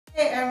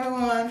Hey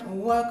everyone,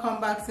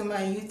 welcome back to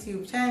my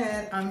YouTube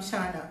channel. I'm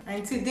Shawna,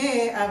 and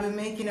today I'll be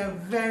making a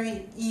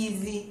very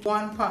easy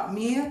one-pot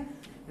meal,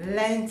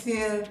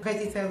 lentil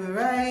vegetable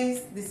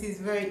rice. This is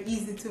very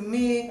easy to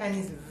make and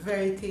it's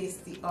very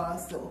tasty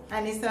also,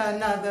 and it's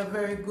another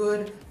very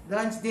good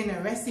lunch dinner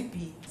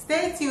recipe.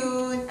 Stay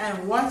tuned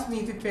and watch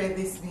me prepare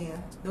this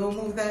meal. Don't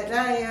move that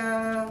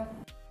dial.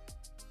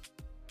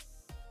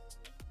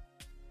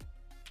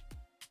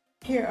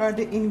 Here are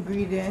the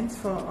ingredients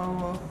for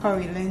our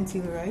curry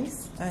lentil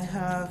rice. I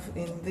have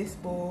in this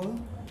bowl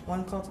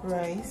 1 cup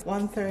rice,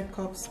 1/3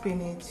 cup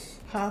spinach,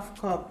 1/2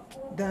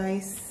 cup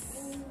diced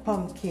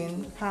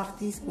pumpkin, 1/2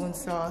 teaspoon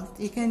salt.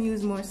 You can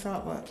use more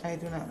salt, but I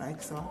do not like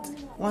salt.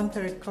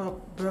 1/3 cup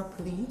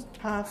broccoli,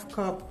 1/2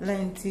 cup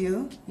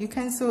lentil. You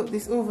can soak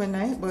this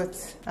overnight, but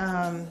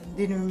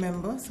didn't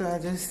remember, so I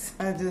just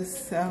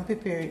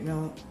prepare it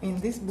now.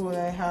 In this bowl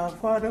I have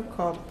 1/4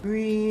 cup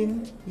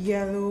green,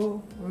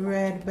 yellow,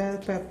 red bell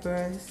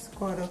peppers,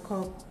 1/4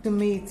 cup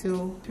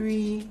tomato,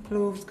 3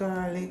 cloves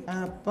garlic,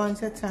 a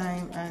bunch of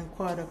thyme, and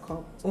 1/4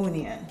 cup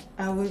onion.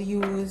 I will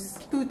use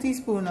 2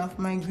 teaspoons of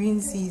my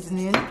green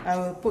seasoning. I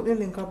will put the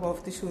link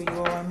above to show you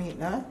how I make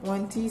that.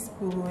 1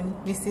 teaspoon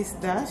Mrs.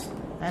 Dash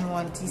and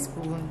 1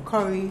 teaspoon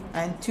curry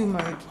and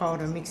turmeric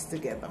powder mixed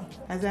together.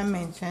 As I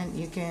mentioned,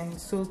 you can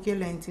soak your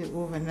lentil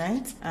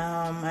overnight.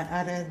 I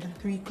added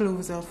 3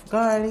 cloves of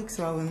garlic,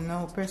 so I will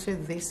now pressure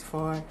this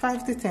for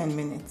 5 to 10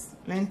 minutes.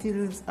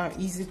 Lentils are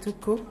easy to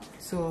cook,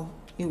 so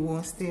it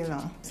won't stay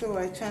long. So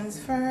I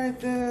transferred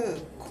the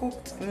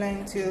cooked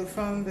lentil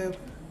from the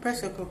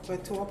pressure cooker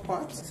to a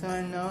pot. So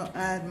I now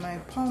add my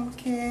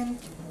pumpkin.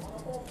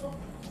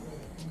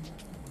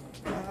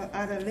 I'll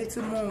add a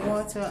little more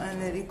water and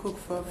let it cook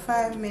for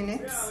 5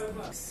 minutes.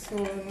 So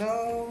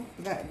now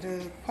that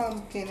the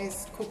pumpkin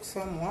is cooked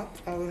somewhat,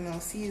 I will now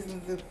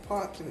season the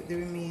pot with the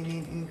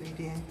remaining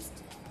ingredients: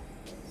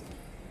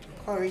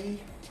 curry,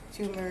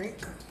 turmeric,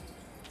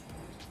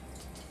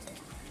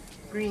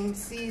 green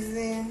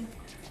season,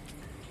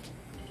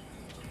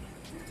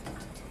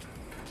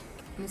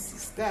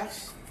 Mrs. Dash,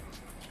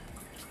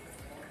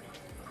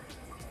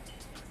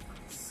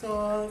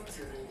 salt,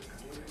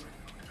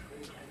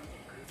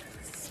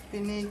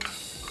 spinach,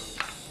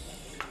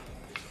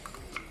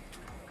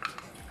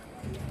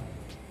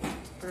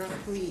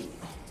 broccoli,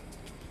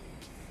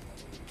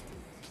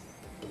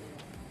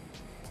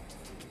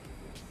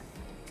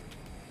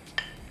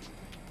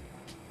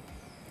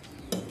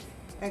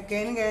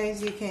 again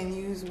guys, you can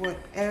use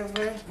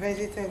whatever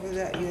vegetable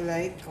that you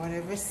like,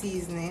 whatever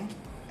seasoning.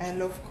 I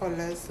love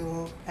colors,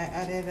 so I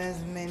added as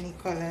many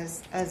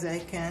colors as I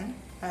can.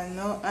 I'll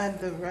now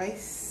add the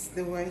rice.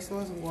 The rice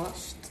was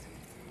washed.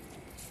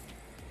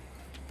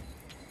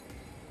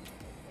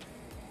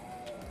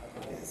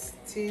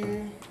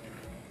 Stir.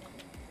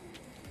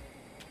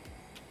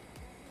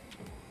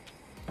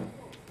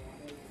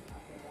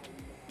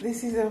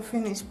 This is our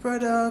finished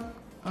product,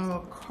 our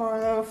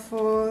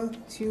colorful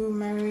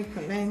turmeric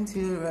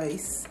lentil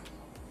rice.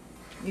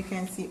 You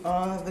can see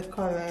all the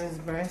colors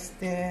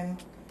bursting.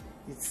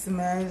 It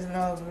smells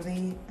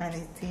lovely and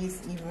it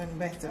tastes even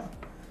better.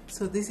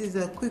 So this is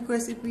a quick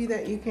recipe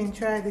that you can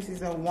try. This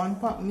is a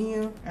one-pot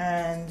meal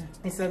and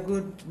it's a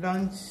good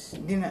lunch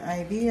dinner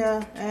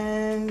idea,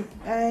 and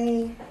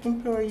I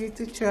implore you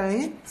to try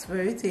it. It's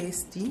very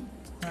tasty,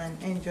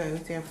 and enjoy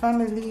with your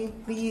family.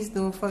 Please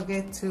don't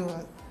forget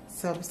to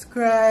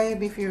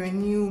subscribe if you're a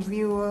new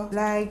viewer.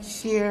 Like,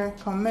 share,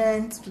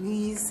 comment.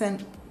 Please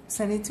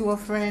send it to a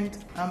friend.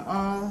 I'm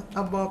all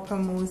about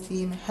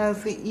promoting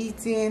healthy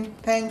eating.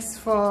 Thanks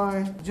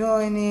for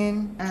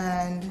joining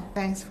and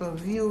thanks for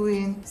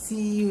viewing.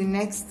 See you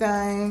next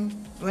time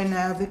when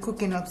I'll be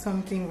cooking up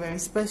something very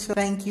special.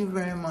 Thank you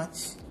very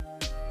much.